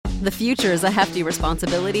The future is a hefty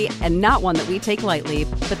responsibility and not one that we take lightly,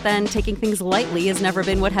 but then taking things lightly has never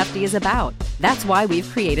been what Hefty is about. That's why we've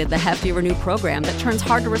created the Hefty Renew program that turns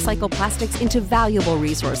hard-to-recycle plastics into valuable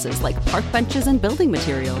resources like park benches and building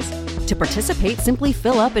materials. To participate, simply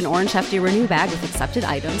fill up an orange Hefty Renew bag with accepted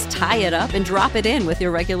items, tie it up, and drop it in with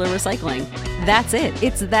your regular recycling. That's it.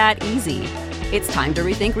 It's that easy. It's time to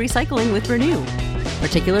rethink recycling with Renew.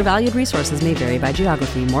 Particular valued resources may vary by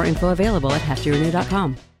geography. More info available at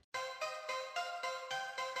heftyrenew.com.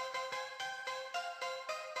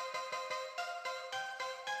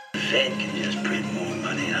 The Fed can just print more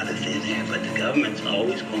money out of thin air, but the government's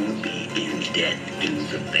always going to be in debt to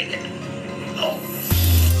the Fed. Always.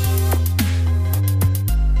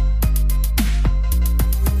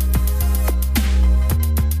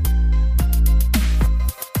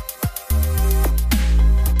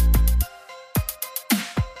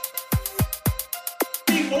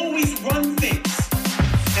 They always run things,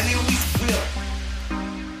 and they always will.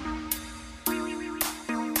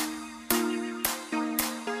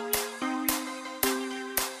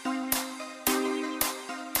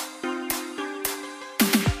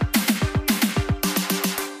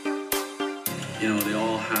 You know, they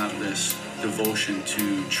all have this devotion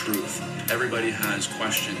to truth. Everybody has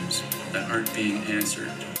questions that aren't being answered.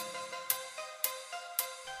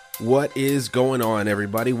 What is going on,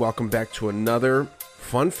 everybody? Welcome back to another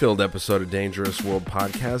fun-filled episode of Dangerous World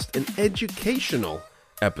Podcast, an educational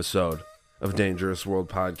episode of Dangerous World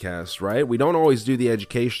Podcast, right? We don't always do the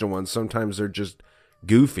educational ones. Sometimes they're just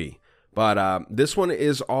goofy. But this one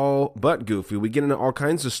is all but goofy. We get into all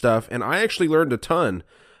kinds of stuff, and I actually learned a ton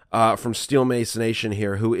from Steel Mace Nation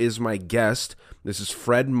here, who is my guest. This is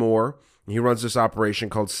Fred Moore. He runs this operation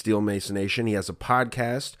called Steel Mace Nation. He has a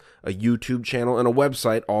podcast, a YouTube channel, and a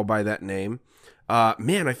website, all by that name.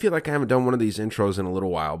 Man, I feel like I haven't done one of these intros in a little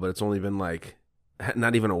while, but it's only been like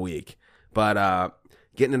not even a week. But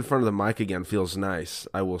getting in front of the mic again feels nice,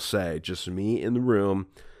 I will say. Just me in the room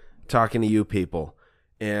talking to you people.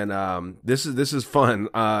 And this is fun.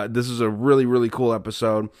 This is a really, really cool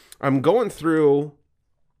episode. I'm going through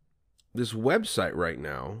this website right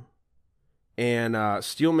now, and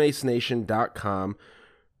steelmacenation.com.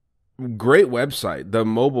 Great website. The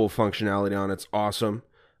mobile functionality on it's awesome.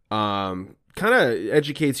 Kind of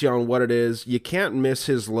educates you on what it is. You can't miss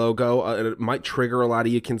his logo. It might trigger a lot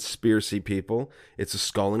of you conspiracy people. It's a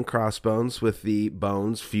skull and crossbones with the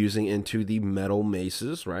bones fusing into the metal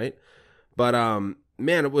maces, right? But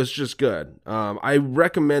man, it was just good. I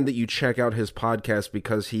recommend that you check out his podcast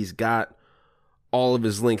because he's got all of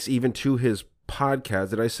his links, even to his podcast.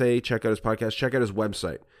 Did I say check out his podcast? Check out his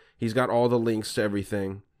website. He's got all the links to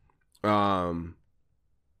everything. Yeah,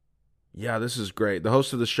 this is great. The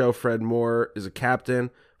host of the show, Fred Moore, is a captain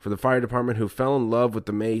for the fire department who fell in love with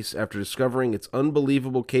the mace after discovering its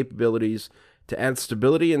unbelievable capabilities to add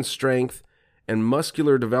stability and strength and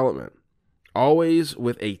muscular development. Always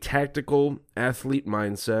with a tactical athlete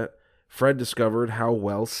mindset, Fred discovered how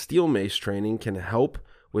well steel mace training can help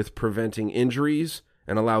with preventing injuries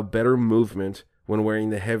and allow better movement when wearing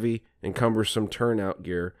the heavy and cumbersome turnout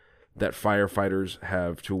gear that firefighters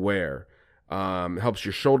have to wear. Helps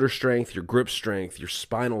your shoulder strength, your grip strength, your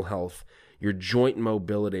spinal health, your joint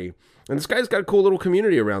mobility. And this guy's got a cool little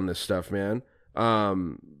community around this stuff, man. I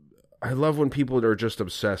love when people are just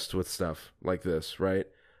obsessed with stuff like this, right?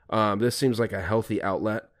 This seems like a healthy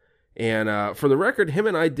outlet. And for the record, him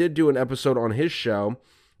and I did do an episode on his show,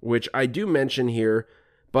 which I do mention here.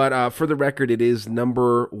 But for the record, it is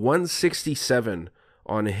number 167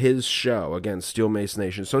 on his show, again, Steel Mace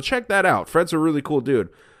Nation. So check that out. Fred's a really cool dude.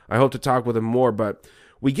 I hope to talk with him more, but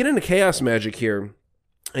we get into chaos magic here,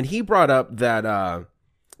 and he brought up that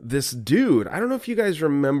this dude, I don't know if you guys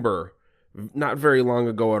remember, not very long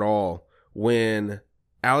ago at all, when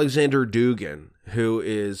Alexander Dugin, who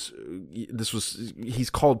is, he's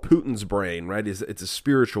called Putin's brain, right? It's a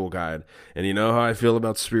spiritual guide, and you know how I feel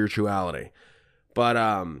about spirituality. But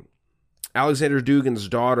Alexander Dugin's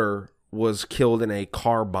daughter was killed in a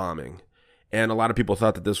car bombing. And a lot of people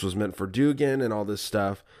thought that this was meant for Dugin and all this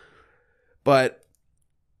stuff. But,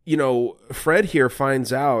 you know, Fred here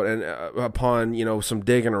finds out, and upon, you know, some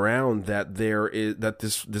digging around, that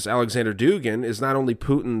this Alexander Dugin is not only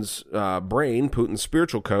Putin's brain, Putin's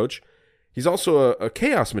spiritual coach, he's also a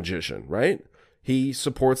chaos magician, right? He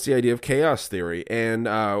supports the idea of chaos theory. And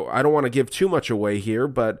I don't want to give too much away here,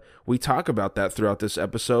 but we talk about that throughout this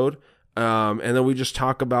episode. And then we just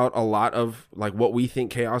talk about a lot of like what we think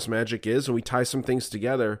chaos magic is, and we tie some things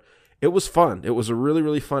together. It was fun. It was a really,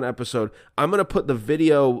 really fun episode. I'm going to put the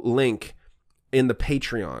video link in the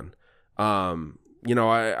Patreon.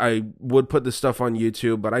 I would put this stuff on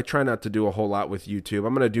YouTube, but I try not to do a whole lot with YouTube.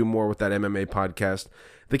 I'm going to do more with that MMA podcast,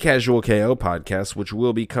 the Casual KO podcast, which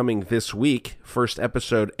will be coming this week. First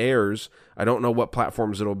episode airs. I don't know what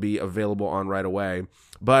platforms it'll be available on right away.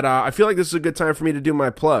 But I feel like this is a good time for me to do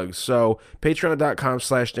my plugs. So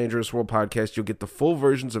patreon.com/Dangerous World Podcast. You'll get the full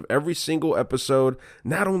versions of every single episode,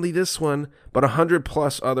 not only this one, but 100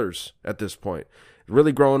 plus others at this point.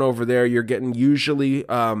 Really growing over there. You're getting usually,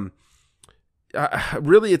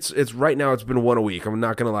 really it's right now it's been one a week. I'm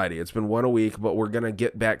not going to lie to you. It's been one a week, but we're going to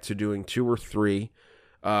get back to doing 2 or 3.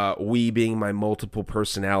 We being my multiple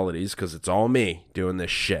personalities, because it's all me doing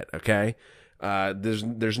this shit, okay?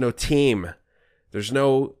 There's no team. There's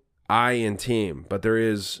no I in team, but there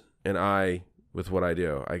is an I with what I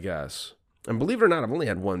do, I guess. And believe it or not, I've only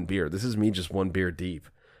had 1 beer. This is me just 1 beer deep.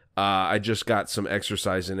 I just got some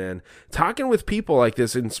exercising in. Talking with people like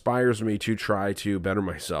this inspires me to try to better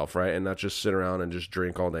myself, right? And not just sit around and just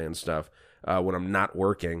drink all day and stuff when I'm not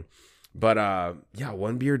working. But,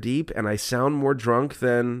 1 beer deep, and I sound more drunk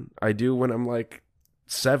than I do when I'm like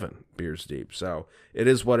 7 beers deep. So it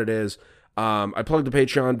is what it is. I plugged the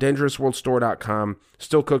Patreon, dangerousworldstore.com.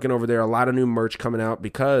 Still cooking over there. A lot of new merch coming out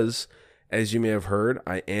because, as you may have heard,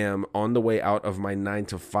 I am on the way out of my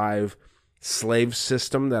 9-to-5 slave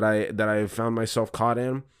system that I found myself caught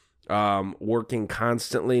in. Working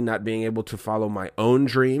constantly, not being able to follow my own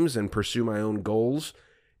dreams and pursue my own goals.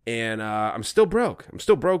 And I'm still broke. I'm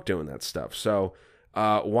still broke doing that stuff. So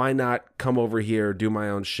why not come over here, do my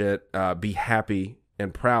own shit, be happy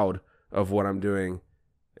and proud of what I'm doing,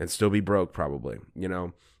 and still be broke probably,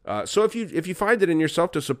 So if you find it in yourself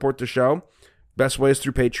to support the show, best way is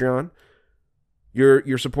through Patreon.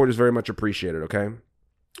 Your support is very much appreciated, okay?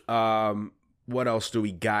 What else do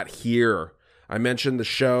we got here? I mentioned the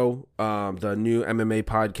show, the new MMA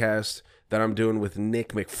podcast that I'm doing with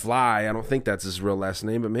Nick McFly. I don't think that's his real last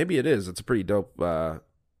name, but maybe it is. It's a pretty dope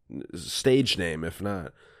stage name, if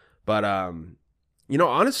not. But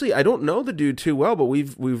honestly, I don't know the dude too well, but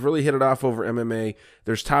we've really hit it off over MMA.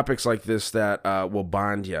 There's topics like this that will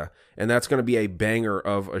bond you, and that's going to be a banger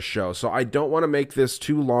of a show. So I don't want to make this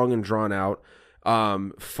too long and drawn out.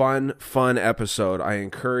 Fun episode. I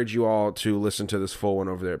encourage you all to listen to this full one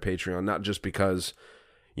over there at Patreon, not just because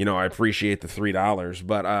I appreciate the $3,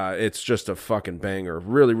 but it's just a fucking banger.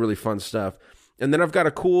 Really, really fun stuff. And then I've got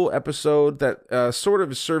a cool episode that sort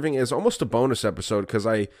of is serving as almost a bonus episode because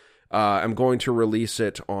I'm going to release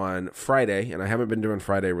it on Friday, and I haven't been doing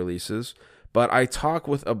Friday releases, but I talk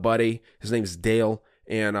with a buddy. His name's Dale,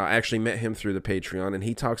 and I actually met him through the Patreon, and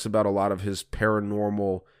he talks about a lot of his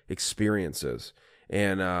paranormal experiences.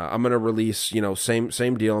 And I'm going to release,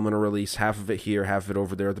 same deal. I'm going to release half of it here, half of it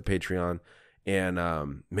over there at the Patreon.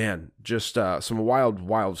 And man, just some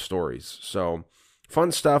wild stories. So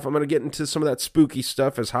fun stuff. I'm going to get into some of that spooky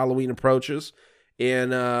stuff as Halloween approaches.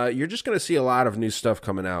 And you're just going to see a lot of new stuff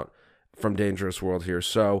coming out from Dangerous World here.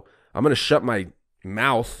 So I'm going to shut my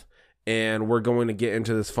mouth, and we're going to get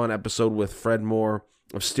into this fun episode with Fred Moore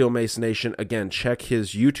of Steel Mace Nation. Again, check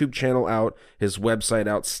his YouTube channel out, his website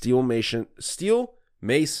out,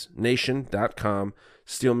 steelmacenation.com,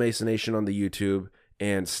 Steel Mace Nation on the YouTube,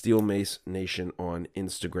 and Steel Mace Nation on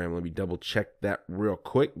Instagram. Let me double check that real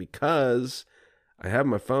quick because I have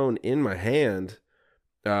my phone in my hand.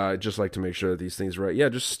 I just like to make sure that these things are right. Yeah,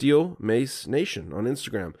 just Steel Mace Nation on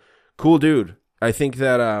Instagram. Cool dude. I think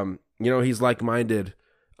that, he's like-minded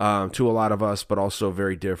to a lot of us, but also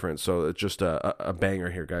very different. So it's just a banger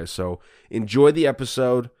here, guys. So enjoy the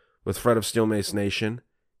episode with Fred of Steel Mace Nation.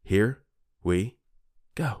 Here we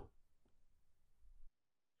go.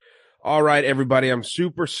 All right, everybody. I'm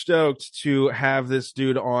super stoked to have this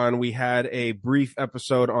dude on. We had a brief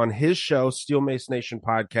episode on his show, Steel Mace Nation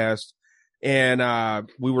podcast, and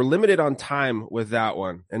we were limited on time with that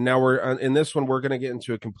one. And now in this one, we're going to get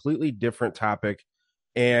into a completely different topic.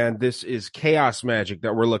 And this is chaos magic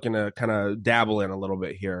that we're looking to kind of dabble in a little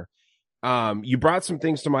bit here. You brought some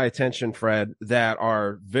things to my attention, Fred, that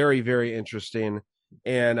are very, very interesting.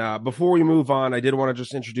 And before we move on, I did want to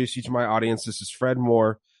just introduce you to my audience. This is Fred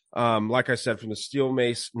Moore. Like I said, from the Steel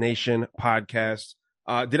Mace Nation podcast.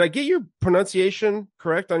 Did I get your pronunciation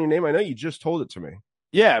correct on your name? I know you just told it to me.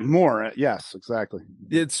 Yeah, Moore. Yes, exactly.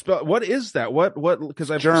 What is that? What?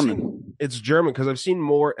 Because I've German. It's German because I've seen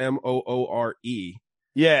Moore, Moore.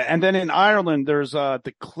 Yeah, and then in Ireland, there's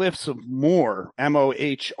the Cliffs of Moher,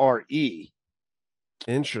 Mohre.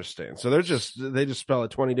 Interesting. So they just spell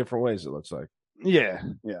it 20 different ways, it looks like. Yeah.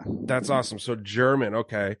 That's awesome. So German,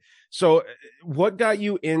 okay. So what got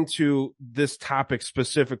you into this topic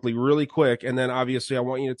specifically, really quick? And then obviously I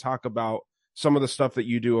want you to talk about some of the stuff that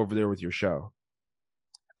you do over there with your show.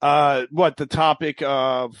 What the topic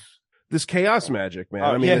of this chaos magic, man? Oh,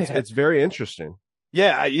 I mean, yeah. it's very interesting.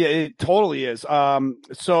 Yeah, it totally is.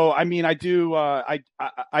 So I mean, I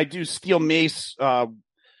do steel mace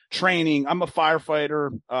training. I'm a firefighter,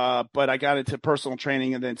 but I got into personal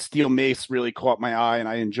training, and then steel mace really caught my eye, and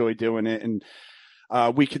I enjoy doing it. And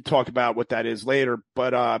we could talk about what that is later.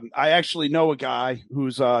 But I actually know a guy who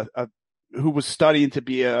was studying to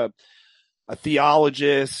be a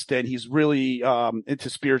theologist, and he's really into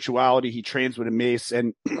spirituality. He trains with a mace,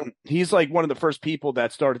 and he's like one of the first people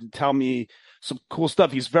that started to tell me some cool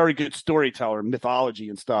stuff. He's a very good storyteller, mythology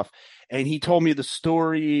and stuff. And he told me the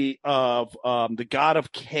story of the god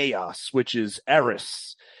of chaos, which is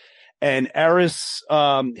Eris. And Eris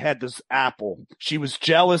had this apple. She was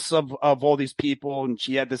jealous of all these people, and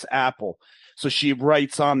she had this apple. So she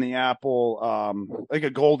writes on the apple, like a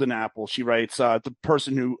golden apple. She writes, the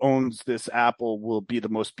person who owns this apple will be the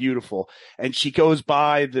most beautiful. And she goes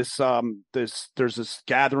by there's this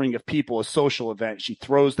gathering of people, a social event. She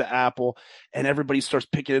throws the apple, and everybody starts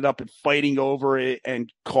picking it up and fighting over it,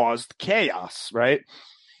 and caused chaos, right?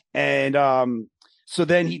 And so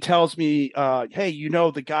then he tells me, hey, you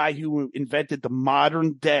know, the guy who invented the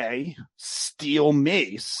modern day steel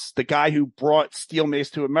mace, the guy who brought steel mace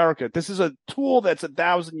to America. This is a tool that's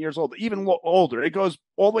 1,000 years old, even older. It goes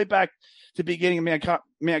all the way back to the beginning of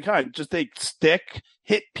mankind. Just take stick,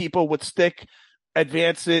 hit people with stick,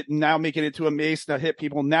 advance it, and now make it into a mace, now hit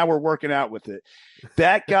people. Now we're working out with it.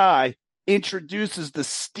 That guy introduces the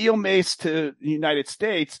steel mace to the United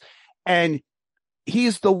States, and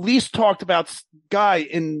he's the least talked about guy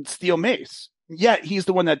in steel mace, yet he's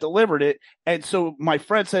the one that delivered it. And so my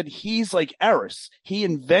friend said he's like Eris. He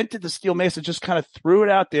invented the steel mace and just kind of threw it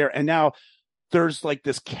out there. And now there's like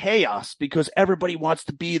this chaos because everybody wants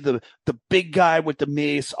to be the big guy with the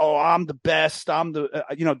mace. Oh, I'm the best. I'm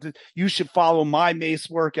you should follow my mace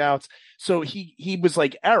workouts. So he was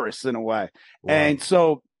like Eris in a way. Wow. And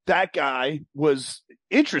so that guy was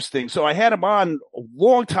interesting. So I had him on a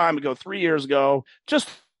long time ago, 3 years ago, just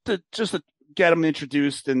to get him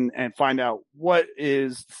introduced and find out what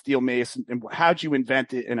is steel mace and how'd you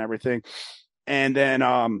invent it and everything. And then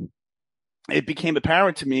it became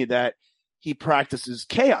apparent to me that he practices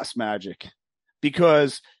chaos magic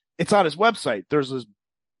because it's on his website. There's a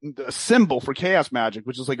symbol for chaos magic,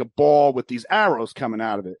 which is like a ball with these arrows coming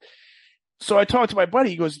out of it. So I talked to my buddy.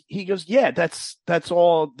 He goes, yeah, that's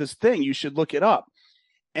all this thing. You should look it up.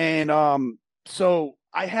 And so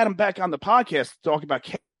I had him back on the podcast to talk about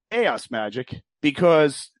chaos magic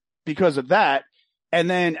because of that. And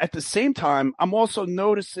then at the same time, I'm also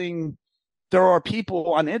noticing there are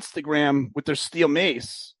people on Instagram with their steel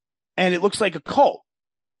mace, and it looks like a cult.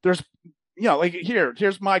 There's, like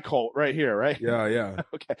here's my cult right here, right? Yeah.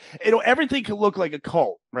 Okay. Everything can look like a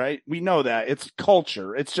cult, right? We know that. It's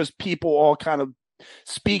culture. It's just people all kind of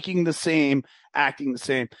speaking the same, acting the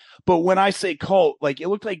same. But when I say cult, like it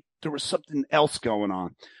looked like there was something else going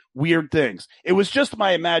on. Weird things. It was just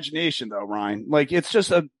my imagination though, Ryan. Like it's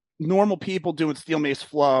just a normal people doing steel mace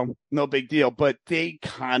flow, no big deal, but they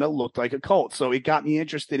kind of looked like a cult. So it got me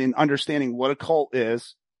interested in understanding what a cult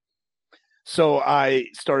is. So I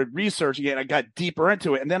started researching it and I got deeper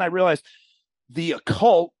into it. And then I realized the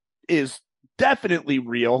occult is definitely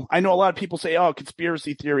real. I know a lot of people say, oh,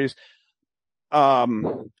 conspiracy theories.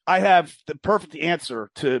 I have the perfect answer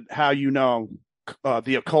to how you know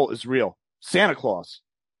the occult is real. Santa Claus.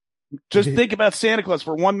 Just think about Santa Claus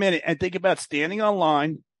for 1 minute and think about standing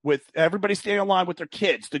online with everybody standing online with their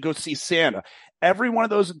kids to go see Santa. Every one of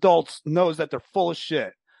those adults knows that they're full of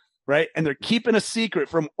shit. Right. And they're keeping a secret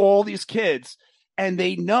from all these kids, and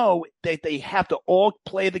they know that they have to all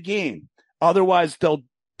play the game. Otherwise,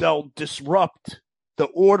 they'll disrupt the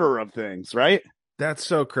order of things. Right. That's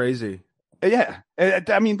so crazy. Yeah.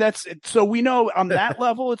 I mean, that's so we know on that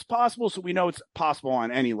level it's possible. So we know it's possible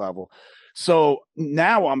on any level. So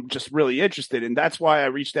now I'm just really interested. And that's why I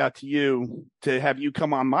reached out to you to have you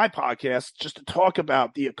come on my podcast just to talk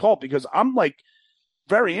about the occult, because I'm like,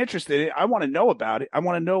 very interested in it. I want to know about it. I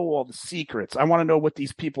want to know all the secrets. I want to know what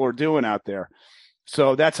these people are doing out there.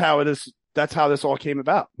 So that's how it is. That's how this all came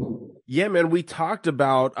about. Yeah, man. We talked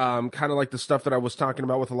about kind of like the stuff that I was talking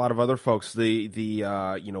about with a lot of other folks, the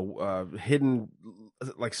hidden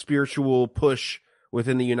like spiritual push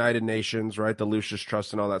within the United Nations, right? The Lucis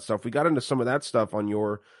Trust and all that stuff. We got into some of that stuff on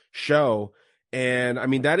your show. And I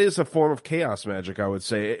mean, that is a form of chaos magic, I would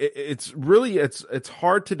say. It's really, it's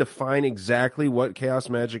hard to define exactly what chaos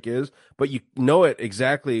magic is, but you know it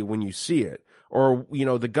exactly when you see it. Or,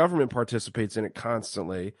 the government participates in it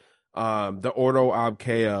constantly. The Ordo Ab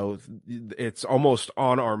Chao, it's almost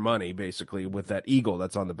on our money, basically, with that eagle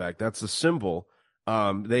that's on the back. That's the symbol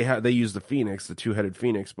They use the phoenix, the two-headed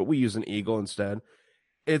phoenix, but we use an eagle instead.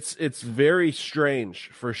 It's very strange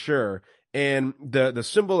for sure. And the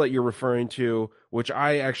symbol that you're referring to, which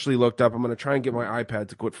I actually looked up, I'm going to try and get my iPad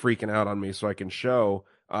to quit freaking out on me so I can show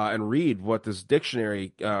and read what this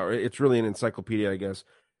dictionary, it's really an encyclopedia, I guess,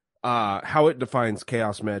 how it defines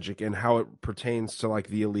chaos magic and how it pertains to like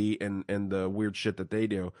the elite and the weird shit that they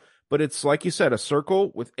do. But it's like you said, a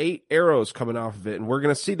circle with 8 arrows coming off of it, and we're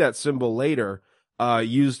going to see that symbol later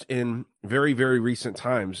used in very, very recent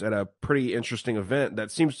times at a pretty interesting event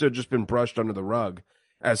that seems to have just been brushed under the rug,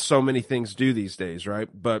 as so many things do these days, right?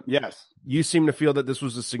 But yes, you seem to feel that this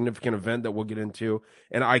was a significant event that we'll get into,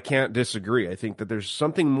 and I can't disagree. I think that there's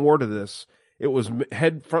something more to this. It was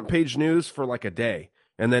front page news for like a day,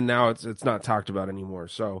 and then now it's not talked about anymore.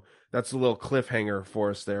 So that's a little cliffhanger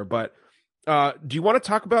for us there. But do you want to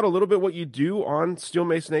talk about a little bit what you do on Steel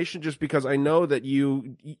Mace Nation? Just because I know that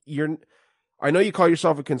I know you call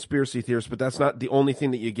yourself a conspiracy theorist, but that's not the only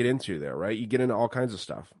thing that you get into there, right? You get into all kinds of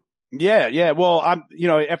stuff. Yeah. Well,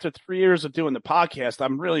 after 3 years of doing the podcast,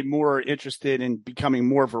 I'm really more interested in becoming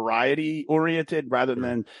more variety oriented rather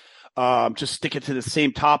than just sticking to the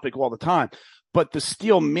same topic all the time. But the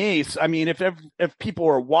steel mace, I mean, if people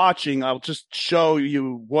are watching, I'll just show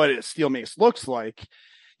you what a steel mace looks like.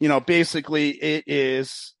 Basically it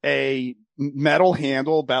is a metal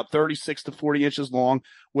handle about 36 to 40 inches long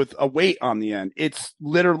with a weight on the end. It's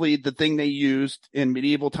literally the thing they used in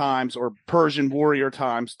medieval times or Persian warrior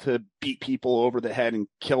times to beat people over the head and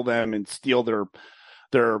kill them and steal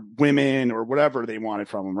their women or whatever they wanted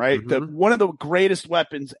from them, right? Mm-hmm. One of the greatest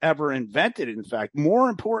weapons ever invented, in fact, more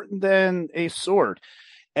important than a sword.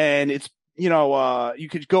 And it's, you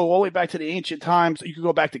could go all the way back to the ancient times. You could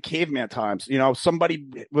go back to caveman times. Somebody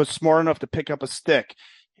was smart enough to pick up a stick,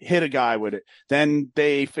 hit a guy with it. Then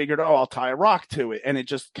they figured, I'll tie a rock to it. And it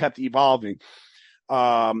just kept evolving.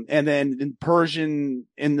 And then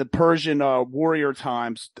in the Persian warrior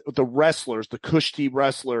times, the wrestlers, the Kushti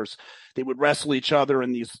wrestlers, they would wrestle each other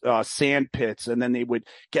in these sand pits, and then they would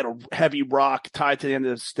get a heavy rock tied to the end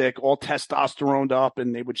of the stick, all testosteroned up,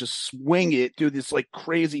 and they would just swing it, do this like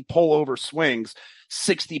crazy pullover swings,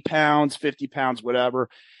 60 pounds, 50 pounds, whatever.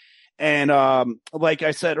 And like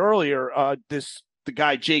I said earlier, the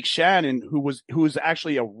guy Jake Shannon, who was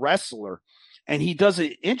actually a wrestler. And he does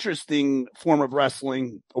an interesting form of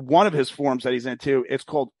wrestling. One of his forms that he's into, it's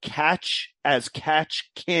called catch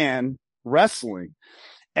can wrestling.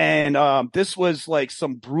 And this was like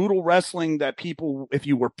some brutal wrestling that people, if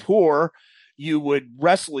you were poor, you would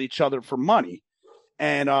wrestle each other for money.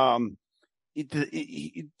 And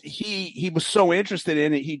he was so interested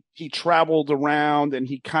in it. He traveled around and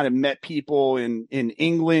he kind of met people in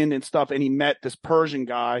England and stuff. And he met this Persian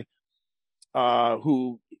guy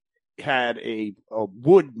who had a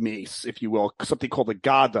wood mace, if you will, something called a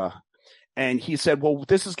gada. And he said, well,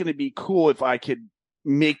 this is going to be cool if I could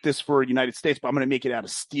make this for the United States, but I'm going to make it out of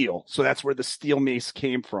steel. So that's where the steel mace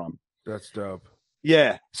came from. That's dope.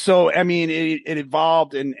 Yeah. So, I mean, it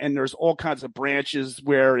evolved and there's all kinds of branches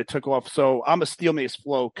where it took off. So I'm a steel mace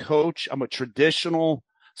flow coach. I'm a traditional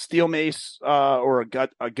steel mace or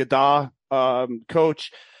a gada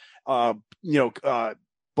coach,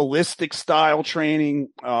 ballistic style training.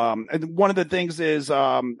 And one of the things is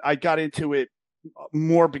I got into it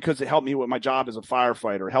more because it helped me with my job as a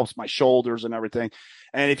firefighter. It helps my shoulders and everything.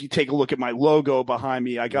 And if you take a look at my logo behind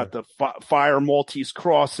me, I got the Fire Maltese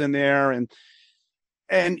Cross in there. And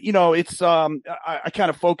it's I kind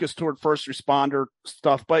of focus toward first responder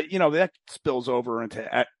stuff, but that spills over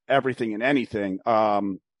into everything and anything.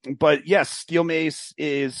 But yes, steel mace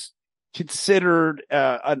is considered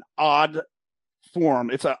an odd form.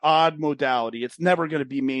 It's an odd modality. It's never going to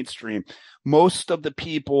be mainstream. Most of the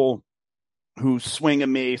people who swing a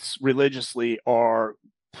mace religiously are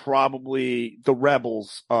probably the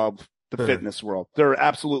rebels of the fitness world. They're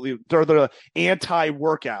the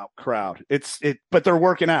anti-workout crowd. But they're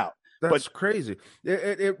working out. That's crazy.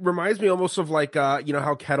 It reminds me almost of like, how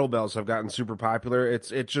kettlebells have gotten super popular.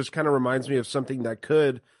 It just kind of reminds me of something that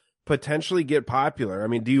could potentially get popular. I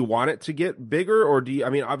mean, do you want it to get bigger, or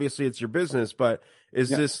obviously it's your business, but is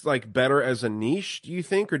this like better as a niche, do you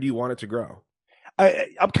think, or do you want it to grow?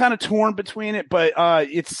 I'm kind of torn between it, but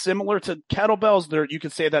it's similar to kettlebells. You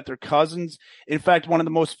could say that they're cousins. In fact, one of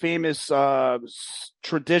the most famous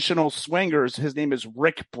traditional swingers, his name is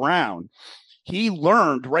Rick Brown. He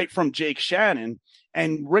learned right from Jake Shannon,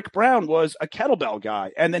 and Rick Brown was a kettlebell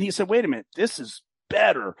guy. And then he said, wait a minute, this is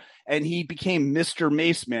better. And he became Mr.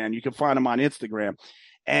 Mace Man. You can find him on Instagram.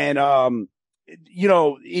 And,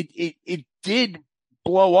 it did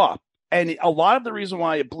blow up. And a lot of the reason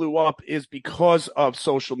why it blew up is because of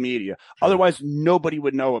social media. Otherwise, nobody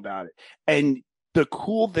would know about it. And the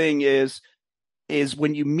cool thing is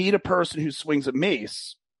when you meet a person who swings a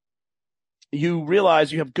mace, you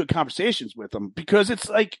realize you have good conversations with them, because it's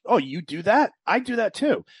like, oh, you do that? I do that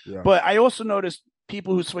too. Yeah. But I also noticed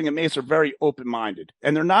people who swing a mace are very open-minded,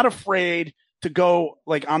 and they're not afraid to go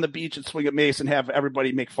like on the beach and swing a mace and have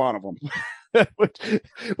everybody make fun of them.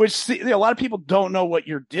 which see, a lot of people don't know what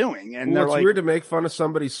you're doing, and they're it's like, weird to make fun of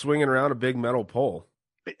somebody swinging around a big metal pole.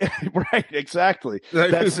 Right, exactly.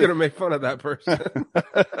 Who's going to make fun of that person?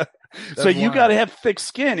 So you got to have thick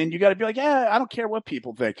skin, and you got to be like, yeah, I don't care what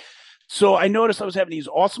people think. So I noticed I was having these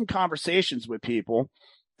awesome conversations with people,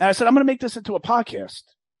 and I said, I'm going to make this into a podcast.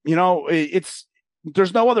 You know,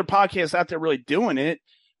 there's no other podcast out there really doing it.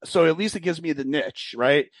 So at least it gives me the niche,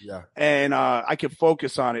 right? Yeah. And I can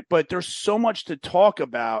focus on it. But there's so much to talk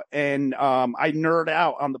about. And I nerd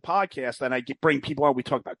out on the podcast, and I bring people on. We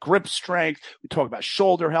talk about grip strength. We talk about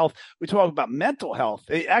shoulder health. We talk about mental health.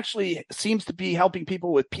 It actually seems to be helping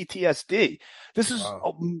people with PTSD. This is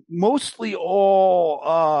mostly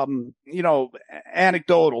all,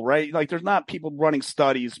 anecdotal, right? Like there's not people running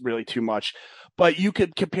studies really too much, but you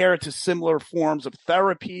could compare it to similar forms of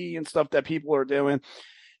therapy and stuff that people are doing.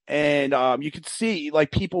 And you could see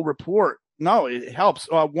like people report, no, it helps.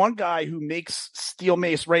 One guy who makes steel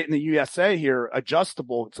mace right in the USA here,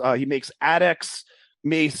 adjustable. He makes Adex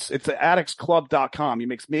mace. It's at adexclub.com. He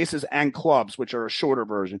makes maces and clubs, which are a shorter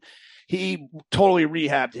version. He totally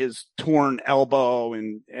rehabbed his torn elbow,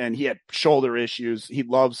 and he had shoulder issues. He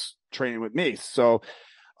loves training with mace. So,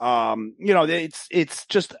 it's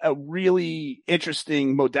just a really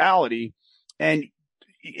interesting modality, and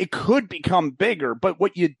it could become bigger, but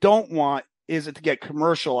what you don't want is it to get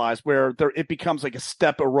commercialized where it becomes like a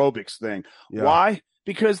step aerobics thing. Yeah. Why?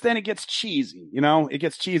 Because then it gets cheesy, it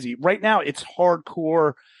gets cheesy. Right now it's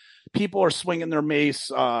hardcore. People are swinging their mace.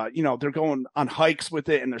 They're going on hikes with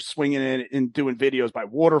it, and they're swinging it and doing videos by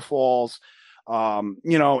waterfalls. And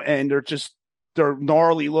they're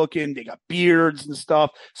gnarly looking. They got beards and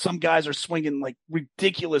stuff. Some guys are swinging like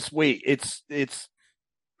ridiculous weight. It's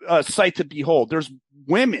a sight to behold. There's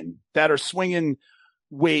women that are swinging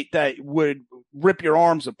weight that would rip your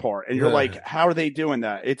arms apart, and you're like, how are they doing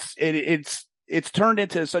that? It's turned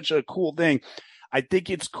into such a cool thing. I think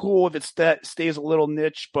it's cool if it stays a little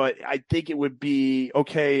niche, but I think it would be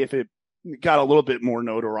okay if it got a little bit more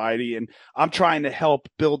notoriety. And I'm trying to help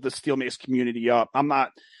build the steel mace community up. I'm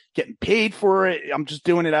not getting paid for it. I'm just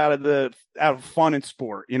doing it out of fun and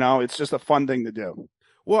sport. It's just a fun thing to do.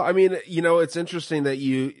 Well, I mean, it's interesting that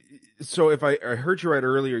so if I heard you right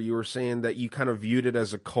earlier, you were saying that you kind of viewed it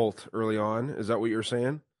as a cult early on. Is that what you were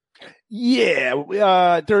saying?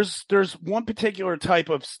 Yeah. There's one particular type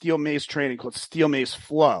of steel mace training called steel mace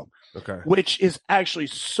flow, which is actually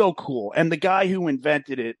so cool. And the guy who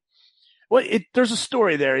invented it, there's a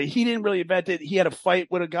story there. He didn't really invent it. He had a fight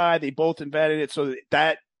with a guy. They both invented it. So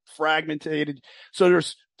that fragmented. So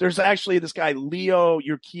there's actually this guy, Leo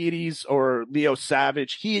Urquides or Leo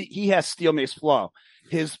Savage. He has steel mace flow.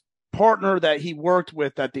 His partner that he worked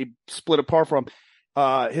with that they split apart from,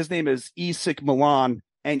 his name is Isaac Milan,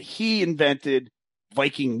 and he invented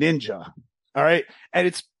Viking Ninja. All right. And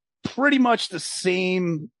it's pretty much the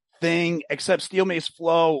same thing, except steel mace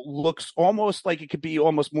flow looks almost like it could be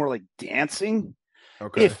almost more like dancing.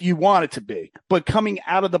 Okay. If you want it to be, but coming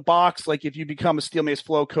out of the box, like if you become a steel mace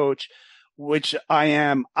flow coach, which I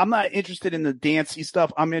am, I'm not interested in the dancey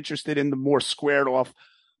stuff. I'm interested in the more squared off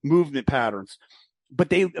movement patterns, but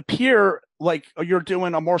they appear like you're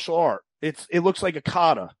doing a martial art. It looks like a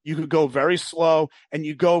kata. You could go very slow and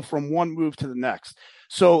you go from one move to the next.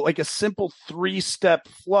 So like a simple 3-step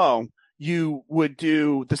flow, you would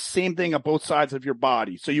do the same thing on both sides of your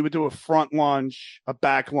body. So you would do a front lunge, a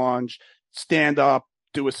back lunge, stand up,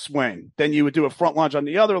 do a swing. Then you would do a front lunge on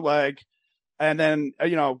the other leg, and then,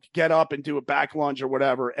 get up and do a back lunge or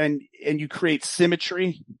whatever. And you create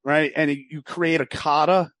symmetry, right? And you create a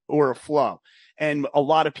kata or a flow. And a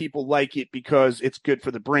lot of people like it because it's good for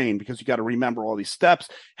the brain, because you got to remember all these steps,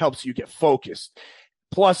 helps you get focused.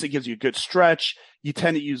 Plus, it gives you a good stretch. You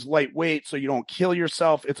tend to use light weight so you don't kill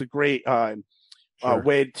yourself. It's a great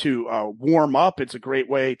way to warm up. It's a great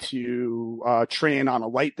way to train on a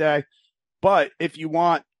light day. But if you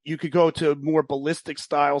want, you could go to more ballistic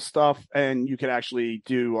style stuff, and you could actually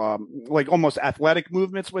do like almost athletic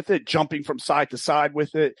movements with it, jumping from side to side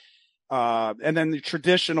with it. And then the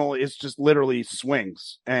traditional is just literally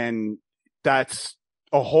swings. And that's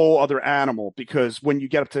a whole other animal, because when you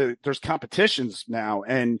get up to, there's competitions now.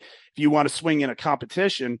 And if you want to swing in a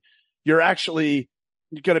competition, you're actually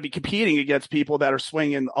going to be competing against people that are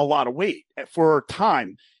swinging a lot of weight for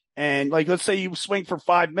time. And like, let's say you swing for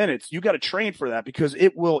 5 minutes, you got to train for that because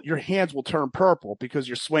your hands will turn purple because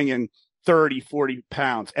you're swinging 30, 40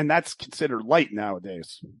 pounds. And that's considered light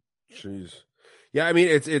nowadays. Jeez. Yeah. I mean,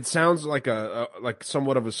 it sounds like like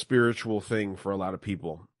somewhat of a spiritual thing for a lot of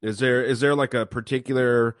people. Is there like a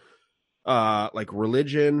particular, like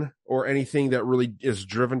religion or anything that really is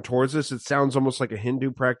driven towards this? It sounds almost like a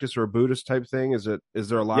Hindu practice or a Buddhist type thing. Is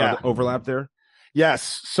there a lot of overlap there?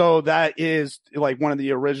 Yes. So that is like one of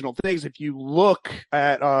the original things. If you look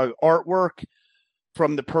at artwork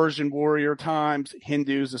from the Persian warrior times,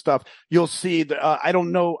 Hindus and stuff, you'll see that I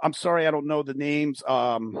don't know. I'm sorry, I don't know the names.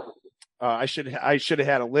 I should have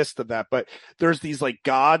had a list of that, but there's these like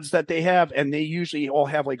gods that they have, and they usually all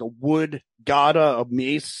have like a wood gada, a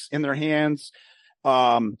mace in their hands.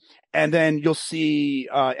 And then you'll see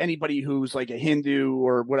anybody who's like a Hindu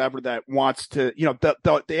or whatever that wants to,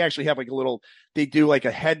 they actually have like they do like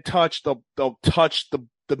a head touch. They'll touch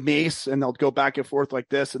the mace and they'll go back and forth like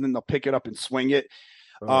this, and then they'll pick it up and swing it.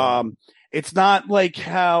 It's not like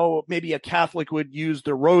how maybe a Catholic would use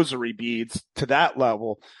the rosary beads to that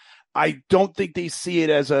level. I don't think they see it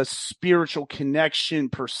as a spiritual connection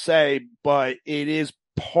per se, but it is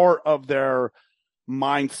part of their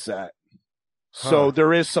mindset. So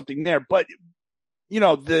there is something there. But,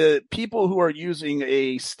 the people who are using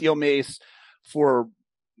a steel mace for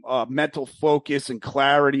mental focus and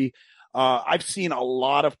clarity, I've seen a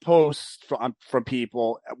lot of posts from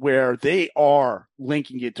people where they are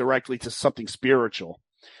linking it directly to something spiritual.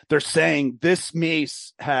 They're saying this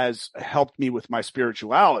mace has helped me with my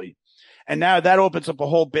spirituality. And now that opens up a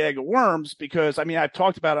whole bag of worms because, I've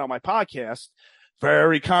talked about it on my podcast.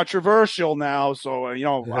 Very controversial now. So, I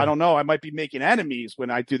don't know. I might be making enemies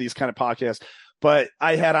when I do these kind of podcasts. But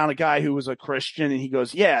I had on a guy who was a Christian, and he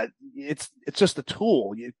goes, yeah, it's just a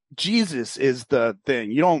tool. Jesus is the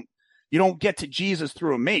thing. You don't get to Jesus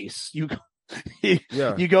through a mace. You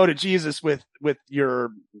go to Jesus with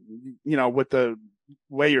your, with the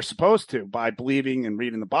way you're supposed to, by believing and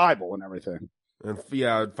reading the Bible and everything. And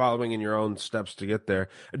following in your own steps to get there.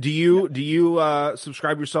 Do you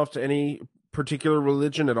subscribe yourself to any particular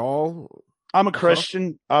religion at all? I'm a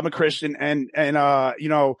Christian. And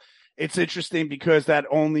it's interesting because that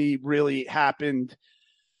only really happened.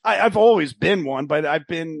 I've always been one, but I've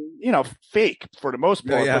been, fake for the most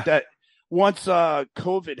part. Yeah. But that once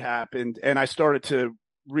COVID happened and I started to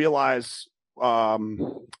realize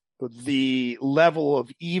the level of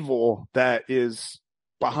evil that is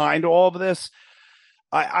behind all of this,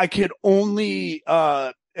 I could only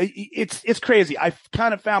it's crazy. I've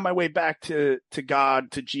kind of found my way back to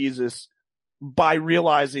God, to Jesus, by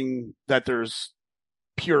realizing that there's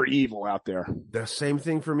pure evil out there. The same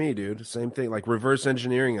thing for me, dude. Same thing, like reverse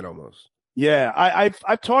engineering it almost. Yeah,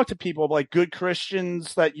 I've talked to people like good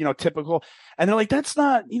Christians that typical, and they're like, that's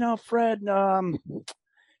not Fred.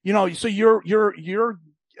 So you're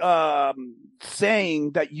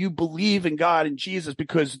saying that you believe in God and Jesus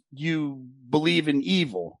because you believe in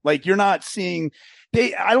evil. Like, you're not seeing.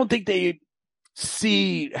 I don't think they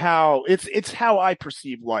see how it's how I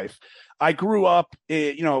perceive life. I grew up,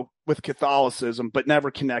 with Catholicism, but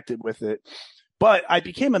never connected with it. But I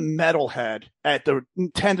became a metalhead at the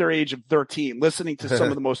tender age of 13, listening to some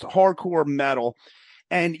of the most hardcore metal.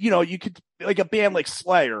 And, you could, like a band like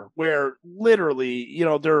Slayer, where literally,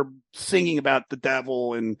 they're singing about the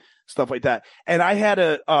devil and stuff like that. And I had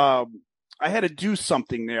to do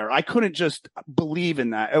something there. I couldn't just believe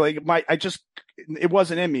in that. It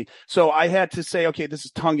wasn't in me. So I had to say, okay, this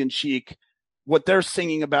is tongue in cheek. What they're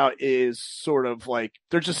singing about is sort of like,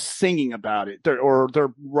 they're just singing about it, they're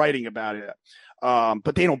writing about it.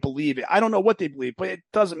 But they don't believe it. I don't know what they believe, but it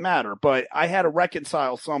doesn't matter. But I had to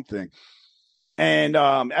reconcile something. And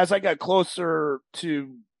as I got closer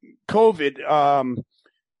to COVID,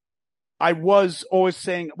 I was always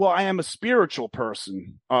saying, well, I am a spiritual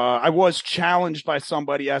person. I was challenged by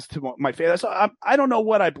somebody as to my faith. So I don't know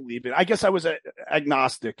what I believe in. I guess I was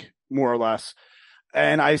agnostic, more or less.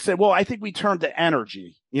 And I said, well, I think we turn to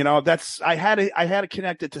energy. I had to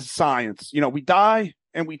connect it to science. We die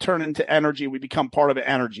and we turn into energy. We become part of an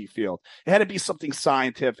energy field. It had to be something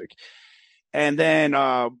scientific. And then,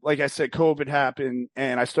 like I said, COVID happened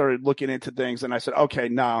and I started looking into things, and I said, okay,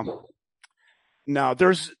 no,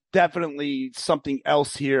 there's definitely something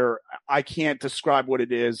else here. I can't describe what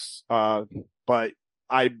it is. But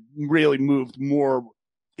I really moved more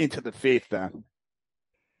into the faith then.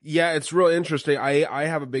 Yeah, it's real interesting. I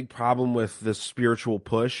have a big problem with this spiritual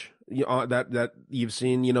push, that you've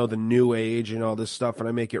seen, the new age and all this stuff, and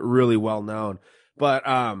I make it really well known. But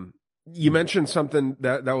You mentioned something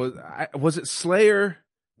that was it Slayer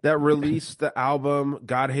that released the album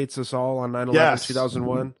God Hates Us All on 9/11, Yes.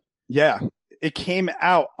 2001? Yeah. It came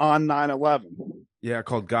out on 9/11. Yeah,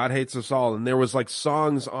 called God Hates Us All. And there was like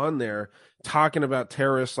songs on there talking about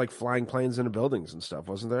terrorists like flying planes into buildings and stuff,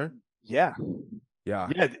 wasn't there? Yeah. Yeah.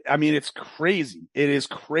 Yeah. I mean, it's crazy. It is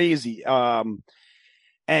crazy.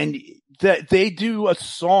 And that they do a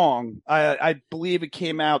song. I believe it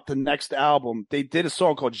came out the next album. They did a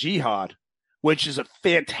song called Jihad, which is a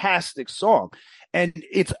fantastic song, and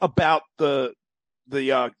it's about the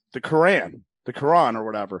Quran or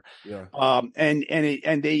whatever. Yeah. And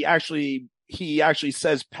he actually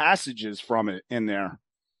says passages from it in there.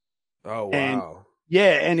 Oh, wow. And,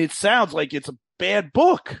 yeah, and it sounds like it's a bad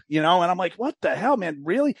book, and I'm like, what the hell, man,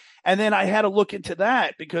 really? And then I had to look into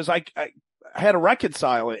that because I had to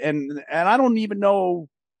reconcile it, and I don't even know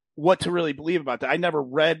what to really believe about that. I never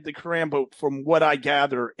read the Quran, but from what I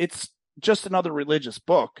gather, it's just another religious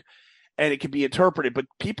book, and it can be interpreted. But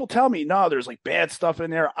people tell me, no, there's like bad stuff in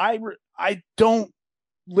there. I don't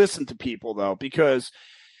listen to people though, because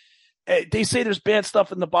they say there's bad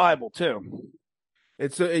stuff in the Bible too.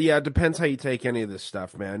 It depends how you take any of this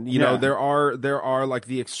stuff, man. You know, there are like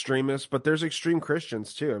the extremists, but there's extreme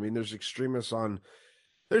Christians too. I mean, there's extreme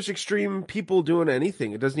people doing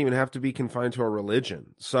anything. It doesn't even have to be confined to a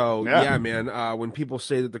religion. So yeah man, when people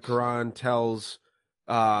say that the Quran tells,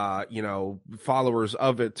 followers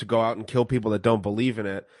of it to go out and kill people that don't believe in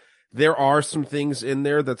it, there are some things in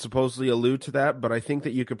there that supposedly allude to that, but I think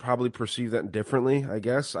that you could probably perceive that differently, I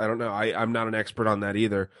guess. I don't know. I'm not an expert on that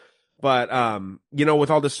either. But, with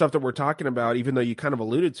all this stuff that we're talking about, even though you kind of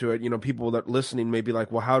alluded to it, people that listening may be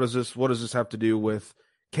like, well, what does this have to do with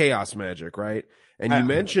chaos magic, right? And you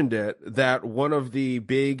mentioned it, that one of the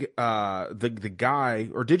big, the guy,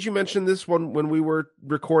 or did you mention this one when we were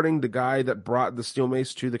recording, the guy that brought the steel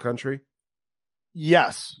mace to the country?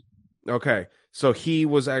 Yes. Okay. So he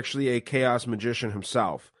was actually a chaos magician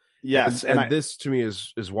himself. Yes. And this to me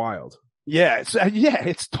is wild. Yeah.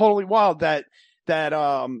 It's totally wild that,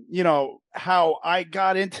 how I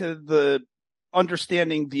got into the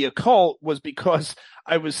understanding the occult was because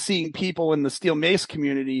I was seeing people in the steel mace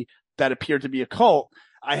community that appeared to be occult.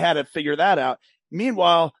 I had to figure that out.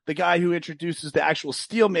 Meanwhile, the guy who introduces the actual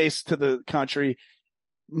steel mace to the country,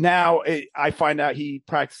 now I find out he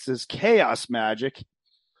practices chaos magic.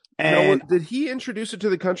 And did he introduce it to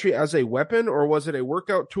the country as a weapon, or was it a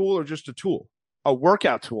workout tool, or just a tool? A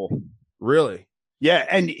workout tool. Really? Yeah,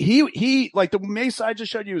 and he like the mace I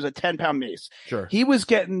just showed you was a 10-pound mace. Sure. He was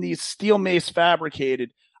getting these steel mace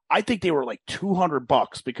fabricated. I think they were like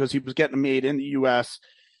 $200 because he was getting them made in the U.S.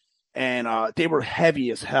 and they were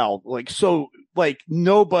heavy as hell. Like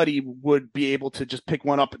nobody would be able to just pick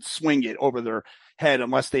one up and swing it over their head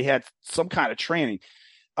unless they had some kind of training.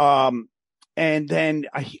 And then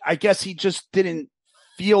I guess he just didn't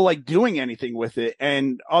feel like doing anything with it,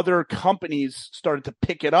 and other companies started to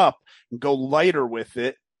pick it up and go lighter with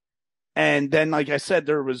it. And then, like I said,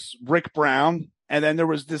 there was Rick Brown, and then there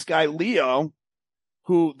was this guy Leo,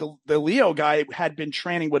 who the Leo guy had been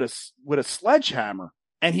training with a sledgehammer,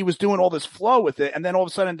 and he was doing all this flow with it. And then all of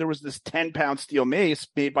a sudden there was this 10-pound steel mace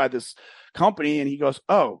made by this company, and he goes,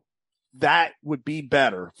 "Oh, that would be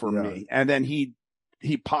better for me." And then he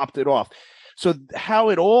popped it off. So how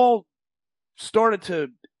it all started to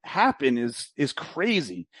happen is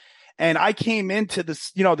crazy. And I came into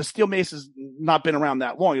this, the steel mace has not been around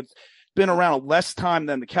that long. It's been around less time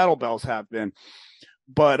than the kettlebells have been.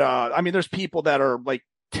 But, there's people that are like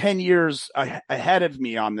 10 years ahead of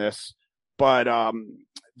me on this. But, I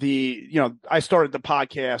started the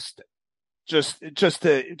podcast just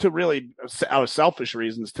to really, out of selfish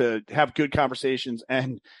reasons, to have good conversations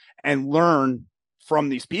and learn from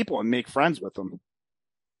these people and make friends with them.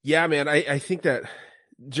 Yeah, man, I think that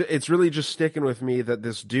it's really just sticking with me that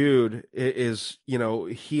this dude is,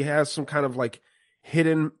 he has some kind of like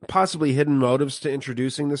possibly hidden motives to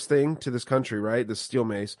introducing this thing to this country, right? The steel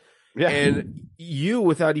mace. Yeah. And you,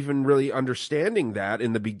 without even really understanding that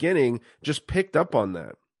in the beginning, just picked up on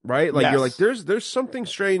that, right? Like, yes. You're like, there's something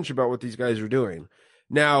strange about what these guys are doing.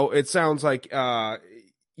 Now, it sounds like,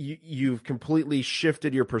 you've completely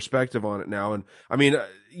shifted your perspective on it now. And I mean,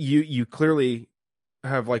 you clearly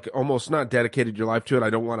have like almost not dedicated your life to it. I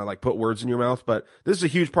don't want to like put words in your mouth, but this is a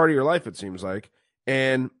huge part of your life, it seems like.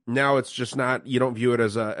 And now it's just not, you don't view it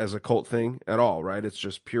as a cult thing at all, right? It's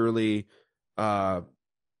just purely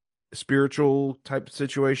spiritual type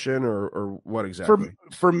situation, or what exactly?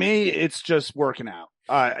 For me, it's just working out.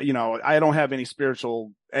 I don't have any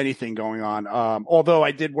spiritual anything going on. Although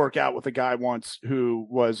I did work out with a guy once who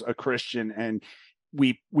was a Christian, and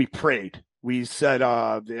we prayed. We said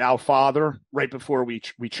Our Father right before we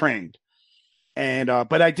trained. And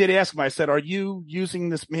but I did ask him. I said, "Are you using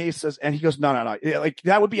this mace?" And he goes, "No, no, no. Yeah, like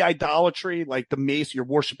that would be idolatry. Like the mace, you're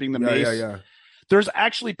worshiping the mace." Yeah. There's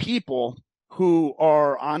actually people who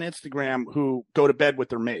are on Instagram who go to bed with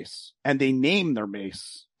their mace and they name their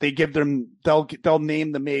mace. They give them they'll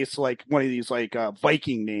name the mace like one of these like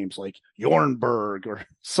Viking names, like Jornberg or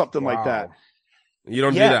something like that. You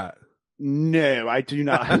don't do that. No, I do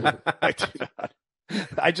not. I do not.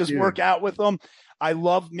 I just work out with them. I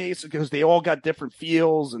love mace because they all got different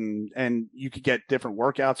feels and you could get different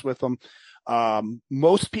workouts with them.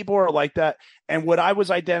 Most people are like that. And what I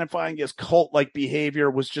was identifying as cult-like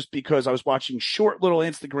behavior was just because I was watching short little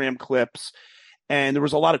Instagram clips and there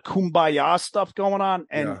was a lot of kumbaya stuff going on.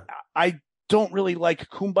 And I don't really like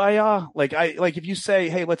kumbaya. Like if you say,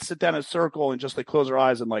 "Hey, let's sit down in a circle and just like close our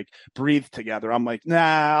eyes and like breathe together," I'm like,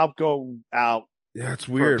 "Nah, I'll go out." Yeah, it's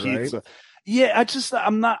weird, right? Yeah,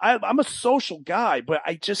 I'm a social guy, but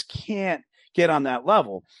I just can't get on that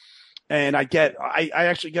level. And I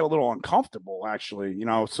actually get a little uncomfortable, actually,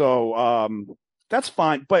 so that's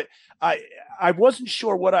fine. But I wasn't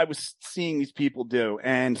sure what I was seeing these people do.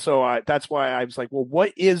 And so that's why I was like, well,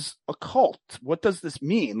 what is a cult? What does this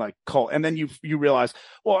mean? Like cult. And then you realize,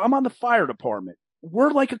 well, I'm on the fire department.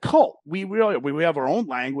 We're like a cult. We have our own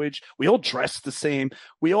language. We all dress the same.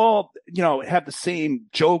 We all, have the same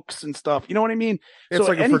jokes and stuff. You know what I mean? It's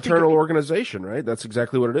like a fraternal organization, right? That's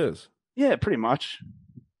exactly what it is. Yeah, pretty much.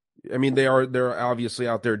 I mean, they're obviously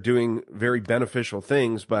out there doing very beneficial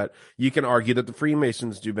things, but you can argue that the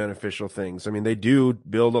Freemasons do beneficial things. I mean, they do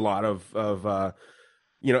build a lot of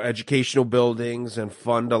educational buildings and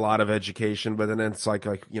fund a lot of education, but then it's like,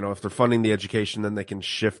 if they're funding the education, then they can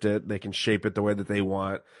shift it, they can shape it the way that they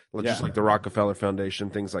want, just like the Rockefeller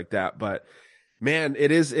Foundation, things like that. But man,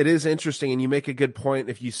 it is interesting, and you make a good point.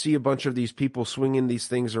 If you see a bunch of these people swinging these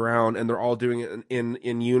things around and they're all doing it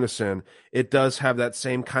in unison, it does have that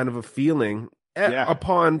same kind of a feeling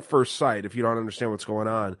upon first sight, if you don't understand what's going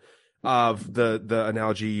on, of the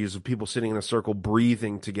analogy you use of people sitting in a circle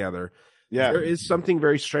breathing together. Yeah, there is something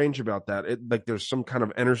very strange about that. Like there's some kind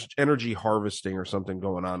of energy harvesting or something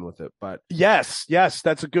going on with it. But yes,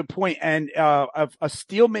 that's a good point. And a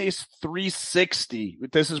steel mace 360.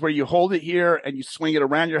 This is where you hold it here and you swing it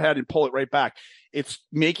around your head and pull it right back. It's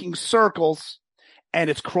making circles and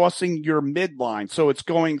it's crossing your midline, so it's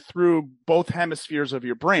going through both hemispheres of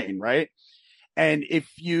your brain, right? And if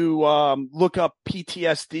you look up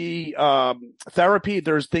PTSD therapy,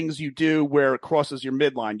 there's things you do where it crosses your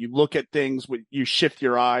midline. You look at things, you shift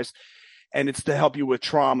your eyes, and it's to help you with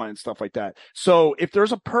trauma and stuff like that. So if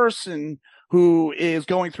there's a person who is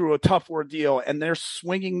going through a tough ordeal and they're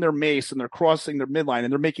swinging their mace and they're crossing their midline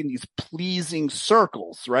and they're making these pleasing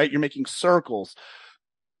circles, right? You're making circles.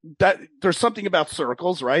 That there's something about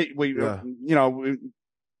circles, right?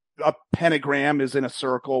 A pentagram is in a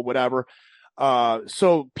circle, whatever.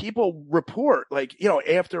 So people report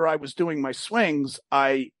after I was doing my swings,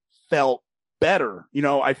 I felt better,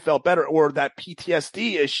 or that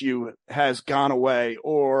PTSD issue has gone away,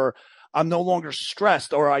 or I'm no longer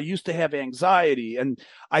stressed, or I used to have anxiety and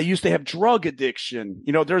I used to have drug addiction.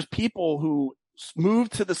 There's people who move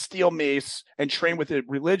to the steel mace and train with it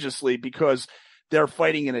religiously because they're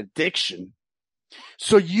fighting an addiction.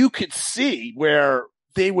 So you could see where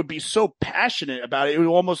they would be so passionate about it. It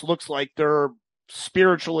almost looks like they're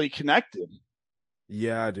spiritually connected.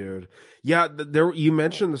 Yeah, dude. Yeah, there. You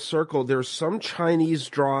mentioned the circle. There's some Chinese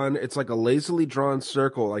drawn. It's like a lazily drawn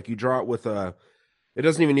circle. Like you draw it with a. It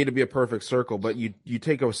doesn't even need to be a perfect circle, but you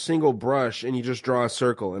take a single brush and you just draw a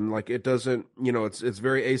circle, and like it doesn't. It's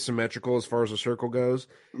very asymmetrical as far as a circle goes.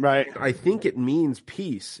 Right. I think it means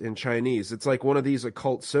peace in Chinese. It's like one of these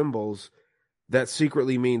occult symbols that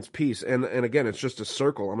secretly means peace. And again, it's just a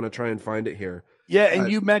circle. I'm going to try and find it here. Yeah, and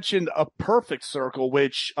you mentioned a perfect circle,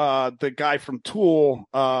 which the guy from Tool,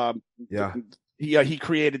 he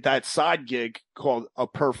created that side gig called A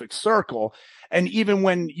Perfect Circle. And even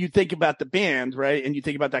when you think about the band, right, and you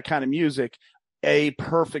think about that kind of music, A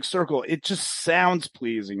Perfect Circle, it just sounds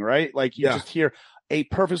pleasing, right? Like you just hear a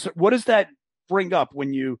perfect. What does that bring up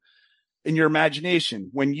when you, in your imagination,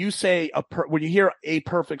 when you say when you hear A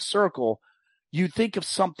Perfect Circle? You think of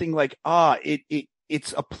something like,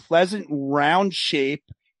 it's a pleasant round shape.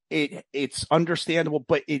 It's understandable,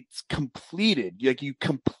 but it's completed. Like you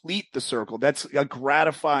complete the circle. That's a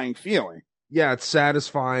gratifying feeling. Yeah, it's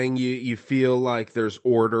satisfying. You feel like there's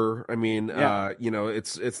order. I mean,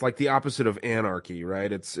 it's like the opposite of anarchy, right?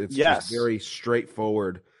 It's just very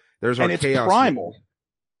straightforward. There's our chaos. It's primal.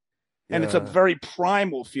 And it's a very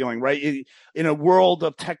primal feeling, right? In a world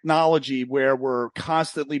of technology where we're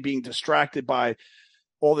constantly being distracted by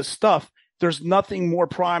all this stuff, there's nothing more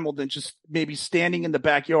primal than just maybe standing in the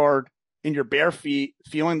backyard in your bare feet,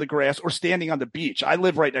 feeling the grass, or standing on the beach. I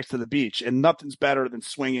live right next to the beach, and nothing's better than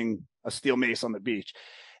swinging a steel mace on the beach.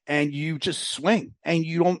 And you just swing, and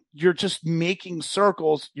you're just making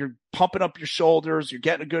circles. You're pumping up your shoulders. You're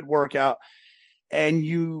getting a good workout. And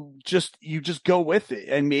you just go with it,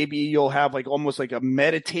 and maybe you'll have like almost like a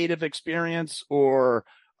meditative experience, or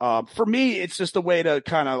for me, it's just a way to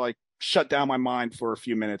kind of like shut down my mind for a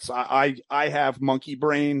few minutes. I have monkey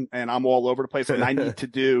brain, and I'm all over the place, and I need to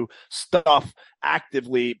do stuff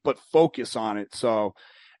actively, but focus on it. So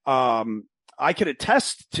I could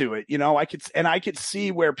attest to it, I could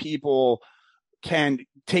see where people can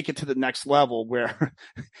take it to the next level where,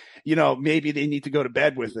 maybe they need to go to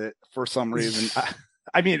bed with it for some reason.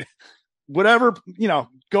 I mean, whatever,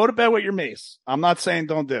 go to bed with your mace. I'm not saying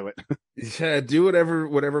don't do it. Yeah, do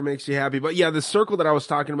whatever makes you happy. But yeah, the circle that I was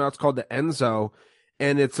talking about, it's called the Enzo,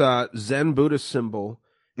 and it's a Zen Buddhist symbol.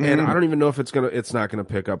 And I don't even know if it's not gonna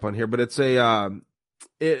pick up on here, but it's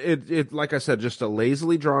it like I said, just a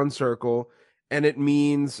lazily drawn circle. And it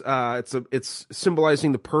means it's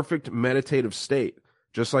symbolizing the perfect meditative state,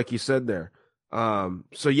 just like you said there.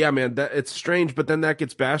 So yeah, man, it's strange, but then that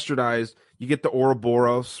gets bastardized. You get the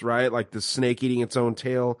Ouroboros, right? Like the snake eating its own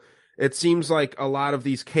tail. It seems like a lot of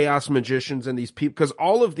these chaos magicians and these people, because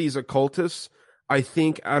all of these occultists, I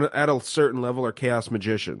think at a certain level are chaos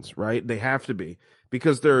magicians, right? They have to be,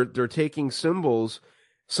 because they're taking symbols.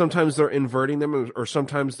 Sometimes they're inverting them, or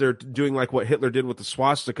sometimes they're doing like what Hitler did with the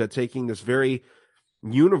swastika, taking this very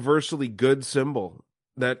universally good symbol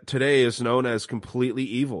that today is known as completely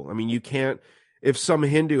evil. I mean, you can't, if some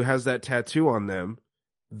Hindu has that tattoo on them,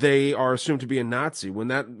 they are assumed to be a Nazi, when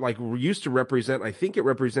that like used to represent, I think it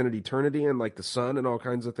represented eternity and like the sun and all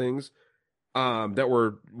kinds of things that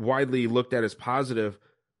were widely looked at as positive.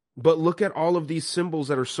 But look at all of these symbols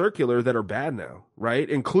that are circular that are bad now, right?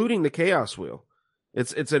 Including the chaos wheel.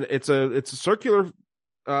 It's a circular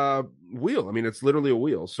wheel. I mean, it's literally a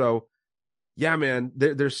wheel. So yeah, man,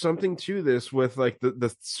 there's something to this with like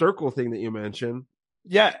the circle thing that you mentioned.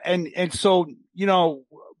 Yeah, and so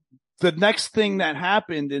the next thing that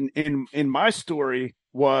happened in my story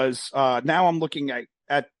was now I'm looking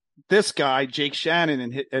at this guy Jake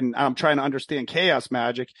Shannon, and I'm trying to understand chaos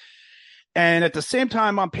magic, and at the same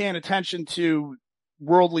time I'm paying attention to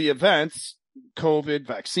worldly events, COVID,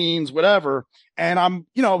 vaccines, whatever. And I'm,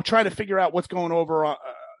 trying to figure out what's going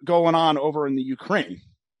on over in the Ukraine.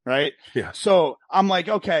 Right. Yeah. So I'm like,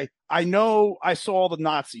 okay, I know I saw the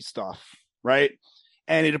Nazi stuff. Right.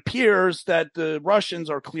 And it appears that the Russians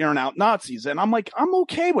are clearing out Nazis. And I'm like, I'm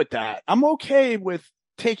okay with that. I'm okay with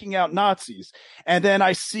taking out Nazis. And then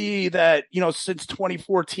I see that, since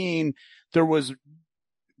 2014, there was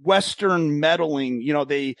Western meddling.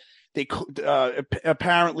 They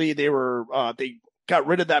apparently they got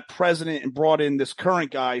rid of that president and brought in this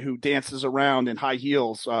current guy who dances around in high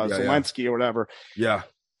heels, Zelensky or whatever. Yeah.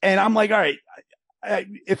 And I'm like, all right,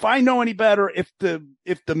 if I know any better, if the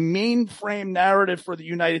mainframe narrative for the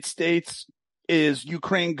United States is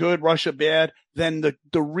Ukraine good, Russia bad, then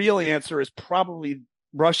the real answer is probably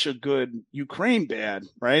Russia good, Ukraine bad,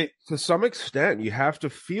 right? To some extent, you have to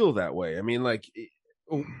feel that way. I mean, like,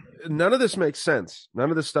 none of this makes sense. None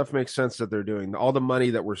of this stuff makes sense that they're doing. All the money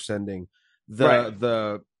that we're sending,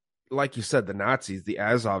 the like you said, the Nazis, the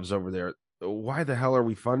Azovs over there. Why the hell are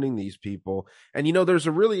we funding these people? And there's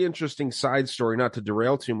a really interesting side story, not to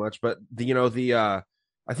derail too much, but I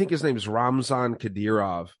think his name is Ramzan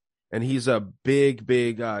Kadyrov, and he's a big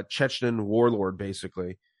Chechen warlord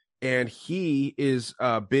basically. And he is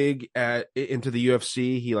big into the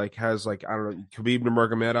UFC. He has I don't know, Khabib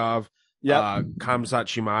Nurmagomedov, Khamzat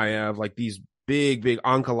Chimaev, like these big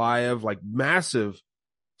Ankalaev, like massive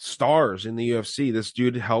stars in the UFC. This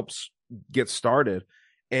dude helps get started.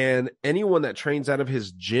 And anyone that trains out of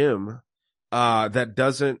his gym that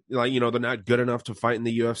doesn't, they're not good enough to fight in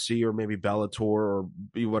the UFC or maybe Bellator or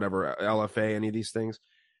whatever, LFA, any of these things,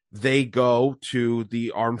 they go to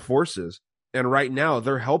the armed forces. And right now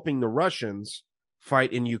they're helping the Russians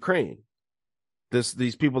fight in Ukraine.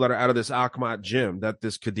 These people that are out of this Akhmat gym that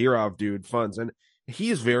this Kadyrov dude funds. And he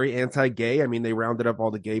is very anti-gay. I mean, they rounded up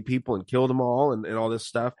all the gay people and killed them all and all this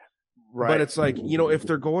stuff. Right. But it's like, if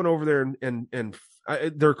they're going over there and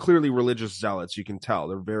they're clearly religious zealots, you can tell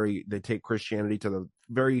they take Christianity to the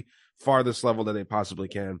very farthest level that they possibly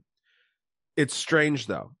can. It's strange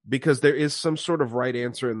though, because there is some sort of right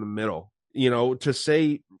answer in the middle, to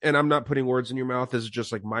say, and I'm not putting words in your mouth, this is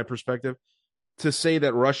just like my perspective, to say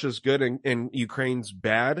that Russia's good and Ukraine's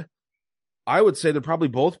bad. I would say they're probably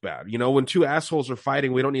both bad. You know, when two assholes are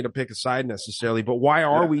fighting, we don't need to pick a side necessarily, but why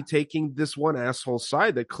are we taking this one asshole's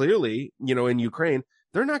side that clearly, you know, in Ukraine,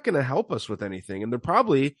 they're not going to help us with anything. And they're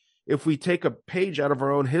probably, if we take a page out of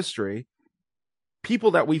our own history,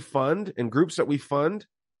 people that we fund and groups that we fund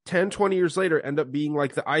 10, 20 years later end up being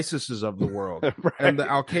like the ISISs of the world Right. and the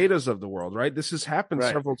Al Qaedas of the world, right? This has happened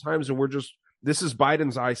Right. several times, and this is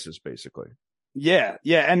Biden's ISIS, basically. Yeah.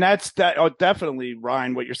 And that's that. Oh, definitely,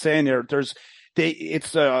 Ryan, what you're saying there.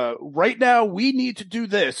 It's right now we need to do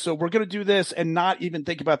this. So we're going to do this and not even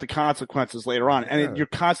think about the consequences later on. And you're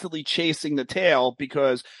constantly chasing the tail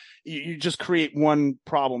because you just create one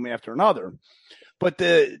problem after another. But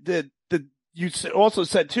you also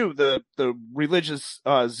said too, the religious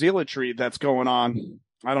zealotry that's going on.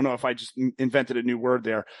 I don't know if I just invented a new word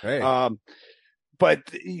there. Hey. But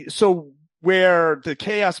so where the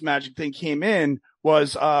chaos magic thing came in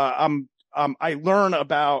was, I learned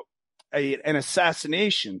about an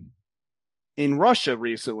assassination in Russia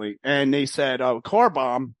recently, and they said a car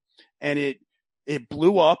bomb, and it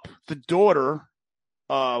blew up the daughter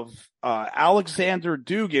of Alexander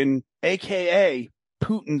Dugin, aka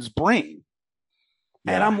Putin's brain.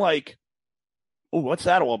 Yeah. And I'm like, oh, what's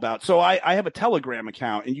that all about? So I have a Telegram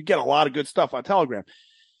account, and you get a lot of good stuff on Telegram.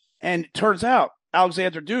 And it turns out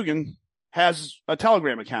Alexander Dugin has a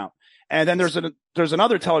Telegram account. And then there's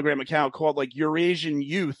another Telegram account called like Eurasian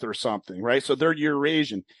Youth or something, right? So they're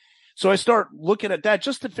Eurasian. So I start looking at that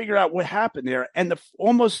just to figure out what happened there. And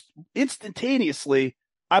almost instantaneously,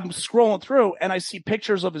 I'm scrolling through and I see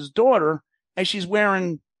pictures of his daughter, and she's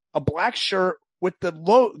wearing a black shirt with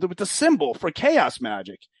the symbol for chaos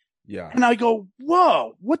magic. Yeah. And I go,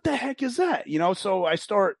 whoa, what the heck is that? You know, so I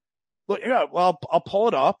start looking. Yeah, well, I'll pull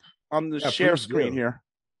it up on the share screen here.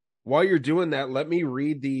 While you're doing that, let me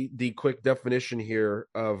read the quick definition here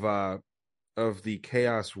of the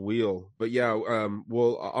chaos wheel. But yeah,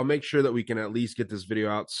 I'll make sure that we can at least get this video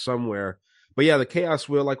out somewhere. But yeah, the chaos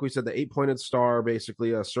wheel, like we said, the 8-pointed star,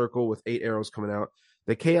 basically a circle with 8 arrows coming out.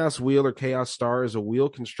 The chaos wheel or chaos star is a wheel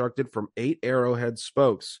constructed from 8 arrowhead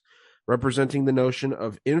spokes, representing the notion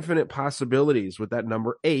of infinite possibilities with that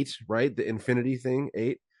number 8, right? The infinity thing,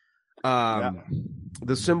 8.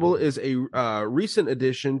 The symbol is a recent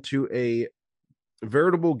addition to a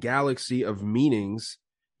veritable galaxy of meanings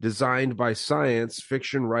designed by science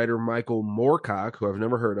fiction writer Michael Moorcock, who I've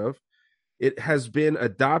never heard of. It has been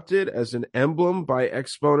adopted as an emblem by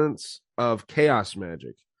exponents of chaos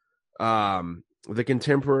magic, the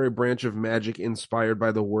contemporary branch of magic inspired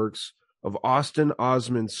by the works of Austin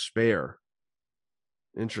Osman Spare.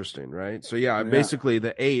 Interesting, right? So yeah, basically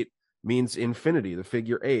the 8 means infinity, the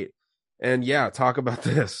figure 8. And yeah, talk about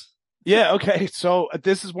this. Yeah, okay. So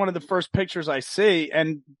this is one of the first pictures I see,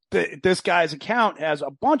 and this guy's account has a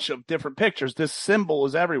bunch of different pictures. This symbol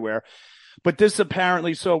is everywhere. But this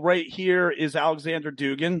apparently, so right here is Alexander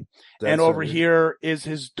Dugin, and over here is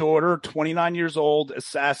his daughter, 29 years old,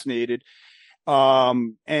 assassinated.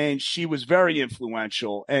 And she was very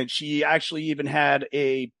influential, and she actually even had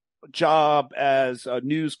a job as a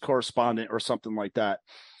news correspondent or something like that.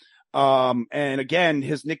 And again,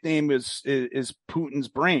 his nickname is Putin's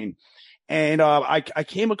brain. And I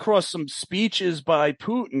came across some speeches by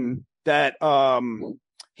Putin that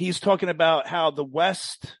he's talking about how the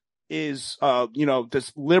West is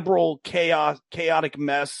this liberal chaotic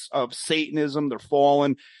mess of Satanism. They're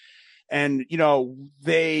fallen. And,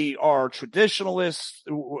 they are traditionalists,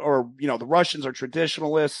 or, the Russians are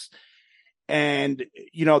traditionalists. And,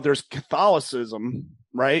 there's Catholicism,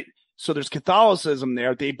 right? So there's Catholicism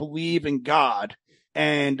there. They believe in God.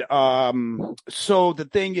 And so the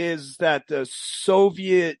thing is that the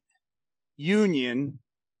Soviet Union,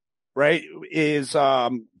 right, is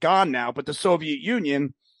gone now. But the Soviet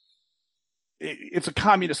Union, it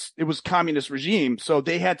was a communist regime. So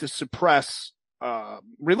they had to suppress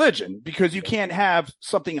religion, because you can't have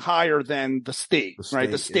something higher than the state, right?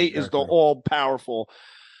 The state is the all powerful.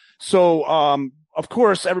 So, of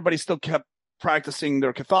course, everybody still kept practicing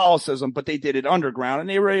their Catholicism, but they did it underground, and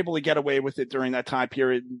they were able to get away with it during that time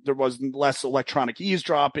period. There was less electronic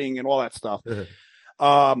eavesdropping and all that stuff.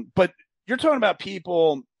 But you're talking about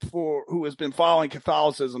people who has been following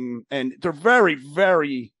Catholicism, and they're very,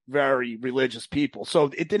 very, very religious people.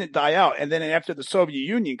 So it didn't die out. And then after the Soviet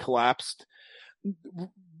Union collapsed,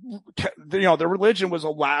 their religion was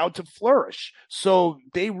allowed to flourish. So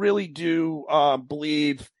they really do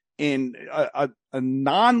believe in a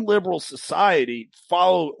non-liberal society,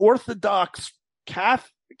 follow Orthodox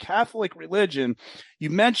Catholic religion. You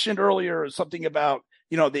mentioned earlier something about,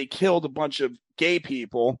 they killed a bunch of gay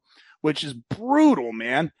people, which is brutal,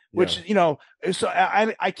 man. Which, so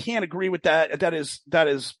I can't agree with that. That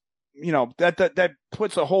is that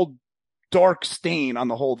puts a whole dark stain on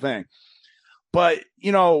the whole thing. But,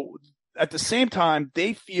 at the same time,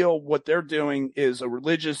 they feel what they're doing is a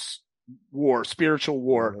religious war, spiritual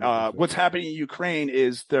war. What's happening in Ukraine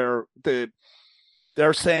is they're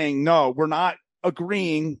saying, no, we're not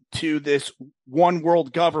agreeing to this one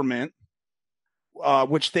world government,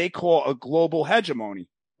 which they call a global hegemony,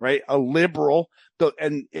 right? A liberal,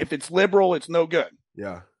 and if it's liberal, it's no good.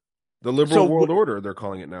 Yeah. The liberal world order, they're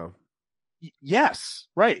calling it now. Yes,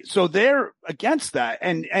 right. So they're against that.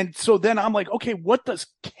 And so then I'm like, okay, what does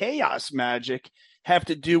chaos magic have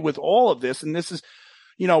to do with all of this? And this is,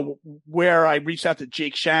 where I reached out to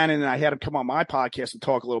Jake Shannon and I had him come on my podcast and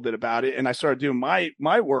talk a little bit about it. And I started doing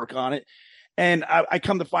my work on it. And I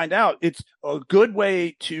come to find out it's a good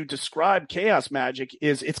way to describe chaos magic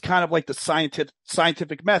is it's kind of like the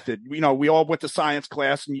scientific method. We all went to science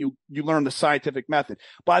class and you learn the scientific method.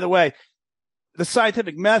 By the way, the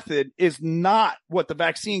scientific method is not what the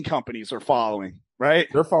vaccine companies are following, right?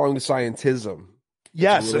 They're following the scientism.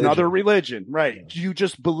 Yes, another religion, right? Yeah. You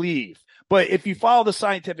just believe. But if you follow the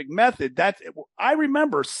scientific method, I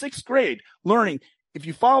remember 6th grade learning, if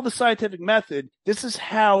you follow the scientific method, this is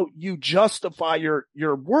how you justify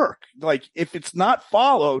your work. Like if it's not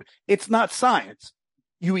followed, it's not science.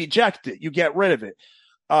 You eject it, you get rid of it.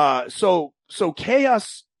 So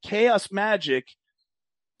chaos magic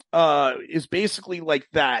is basically like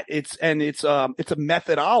that. It's a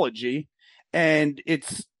methodology, and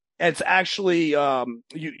it's actually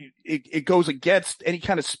it goes against any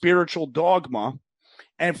kind of spiritual dogma.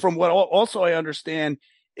 And from what also I understand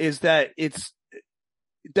is that it's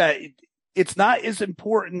not as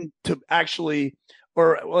important to actually,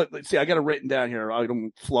 let's see, I got it written down here. I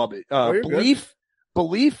don't flub it.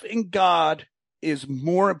 Belief in God is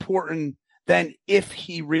more important than if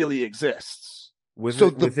he really exists.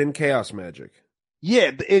 Within chaos magic.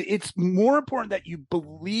 Yeah, it's more important that you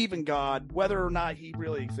believe in God, whether or not he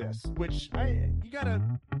really exists, which you got to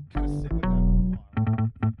kind of sit with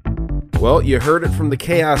that. Well, you heard it from the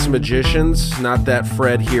Chaos Magicians. Not that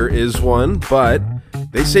Fred here is one, but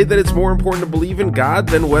they say that it's more important to believe in God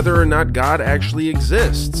than whether or not God actually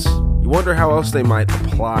exists. You wonder how else they might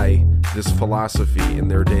apply this philosophy in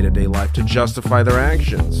their day-to-day life to justify their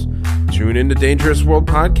actions. Tune in to Dangerous World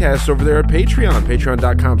Podcast over there at Patreon,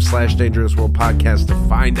 patreon.com/Dangerous World Podcast to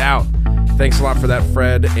find out. Thanks a lot for that,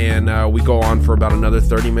 Fred, and we go on for about another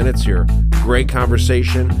 30 minutes here. Great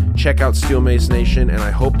conversation. Check out Steel Mace Nation, and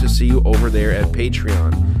I hope to see you over there at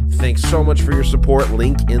Patreon. Thanks so much for your support.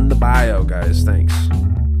 Link in the bio, guys. Thanks.